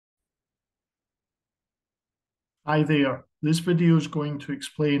Hi there. This video is going to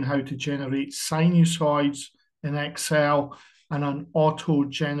explain how to generate sinusoids in Excel and an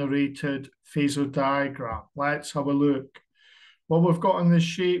auto-generated phasor diagram. Let's have a look. What we've got in this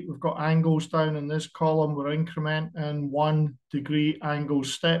sheet, we've got angles down in this column. We're incrementing 1 degree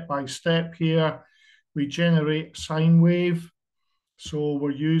angles step by step here. We generate a sine wave. So we're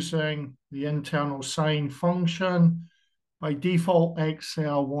using the internal sine function. By default,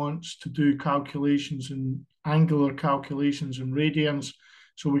 Excel wants to do calculations in angular calculations in radians.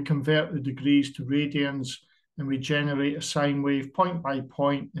 So we convert the degrees to radians and we generate a sine wave point by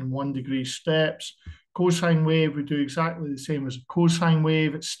point in 1 degree steps. Cosine wave, we do exactly the same as a cosine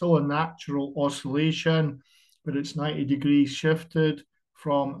wave. It's still a natural oscillation, but it's 90 degrees shifted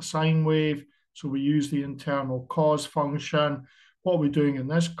from a sine wave. So we use the internal cos function. What we're doing in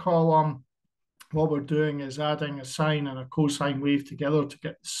this column, what we're doing is adding a sine and a cosine wave together to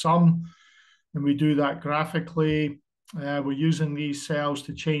get the sum. And we do that graphically. We're using these cells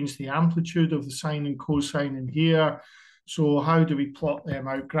to change the amplitude of the sine and cosine in here. So how do we plot them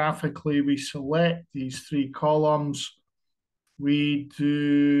out graphically? We select these three columns. We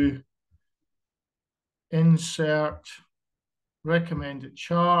do insert recommended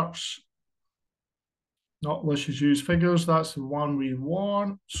charts. Not listed use figures, that's the one we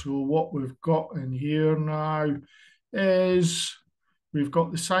want. So what we've got in here now is we've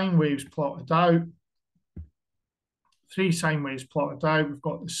got the sine waves plotted out, 3 sine waves plotted out. We've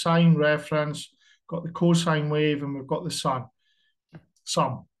got the sine reference, got the cosine wave, and we've got the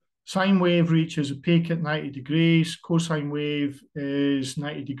sum. Sine wave reaches a peak at 90 degrees. Cosine wave is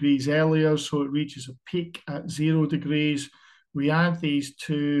 90 degrees earlier, so it reaches a peak at 0 degrees. We add these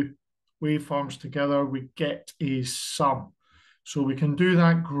two waveforms together, we get a sum. So we can do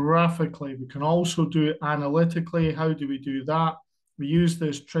that graphically. We can also do it analytically. How do we do that? We use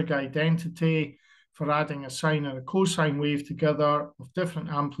this trig identity for adding a sine and a cosine wave together of different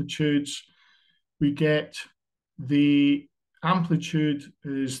amplitudes. We get the amplitude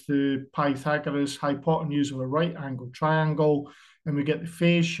is the Pythagoras hypotenuse of a right angle triangle, and we get the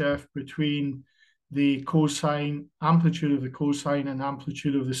phase shift between the cosine, amplitude of the cosine and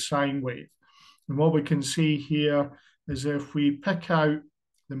amplitude of the sine wave. And what we can see here is if we pick out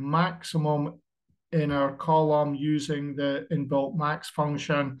the maximum in our column using the inbuilt max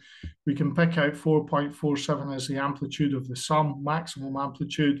function, we can pick out 4.47 as the amplitude of the sum, maximum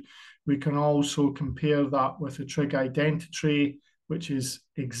amplitude. We can also compare that with the trig identity, which is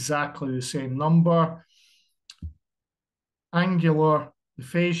exactly the same number. Angular, the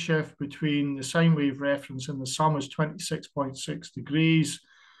phase shift between the sine wave reference and the sum is 26.6 degrees.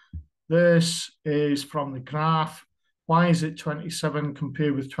 This is from the graph. Why is it 27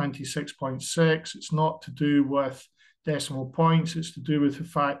 compared with 26.6? It's not to do with decimal points. It's to do with the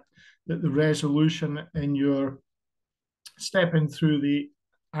fact that the resolution in your stepping through the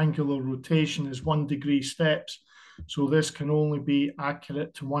angular rotation is 1 degree steps. So this can only be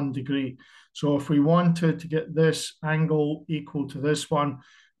accurate to 1 degree. So if we wanted to get this angle equal to this one,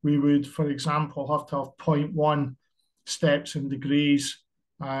 we would, for example, have to have 0.1 steps in degrees,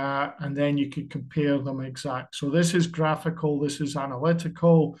 and then you could compare them exact. So this is graphical, this is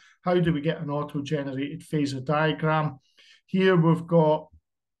analytical. How do we get an auto-generated phasor diagram? Here we've got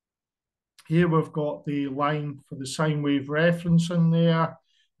the line for the sine wave reference in there.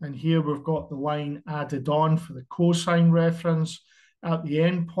 And here we've got the line added on for the cosine reference. At the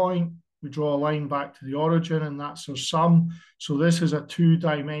end point, we draw a line back to the origin, and that's our sum. So this is a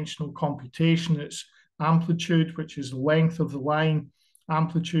two-dimensional computation. It's amplitude, which is the length of the line,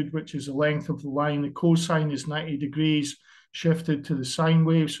 amplitude, which is the length of the line. The cosine is 90 degrees shifted to the sine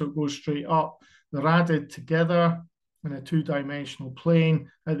wave, so it goes straight up. They're added together in a two-dimensional plane.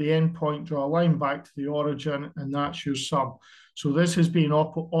 At the end point, draw a line back to the origin, and that's your sum. So this has been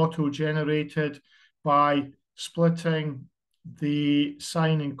auto-generated by splitting the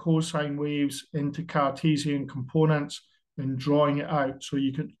sine and cosine waves into Cartesian components and drawing it out. So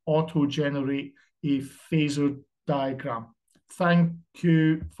you can auto-generate a phasor diagram. Thank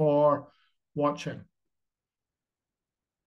you for watching.